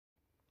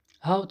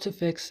How to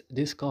fix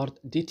Discord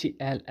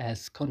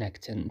DTLS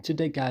connecting.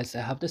 Today guys,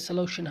 I have the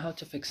solution how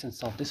to fix and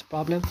solve this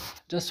problem.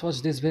 Just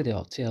watch this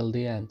video till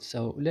the end.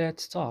 So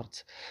let's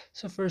start.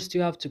 So first you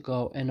have to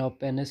go and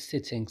open the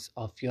settings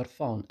of your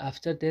phone.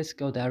 After this,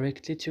 go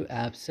directly to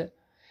apps.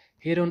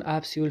 Here on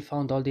apps you will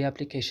find all the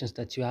applications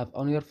that you have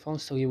on your phone,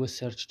 so you will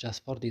search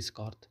just for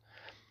Discord.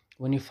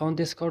 When you found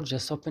Discord,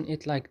 just open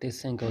it like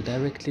this and go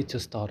directly to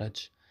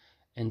storage.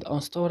 And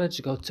on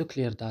storage, go to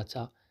clear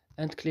data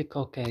and click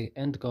OK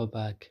and go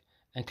back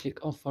and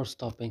click on force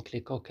stop and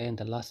click OK. And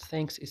the last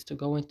thing is to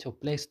go into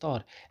Play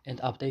Store and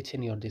update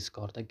in your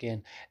Discord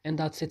again. And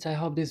that's it. I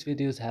hope this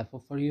video is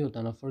helpful for you.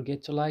 Don't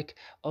forget to like,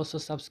 also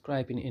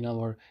subscribing in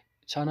our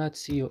channel.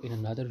 See you in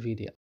another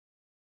video.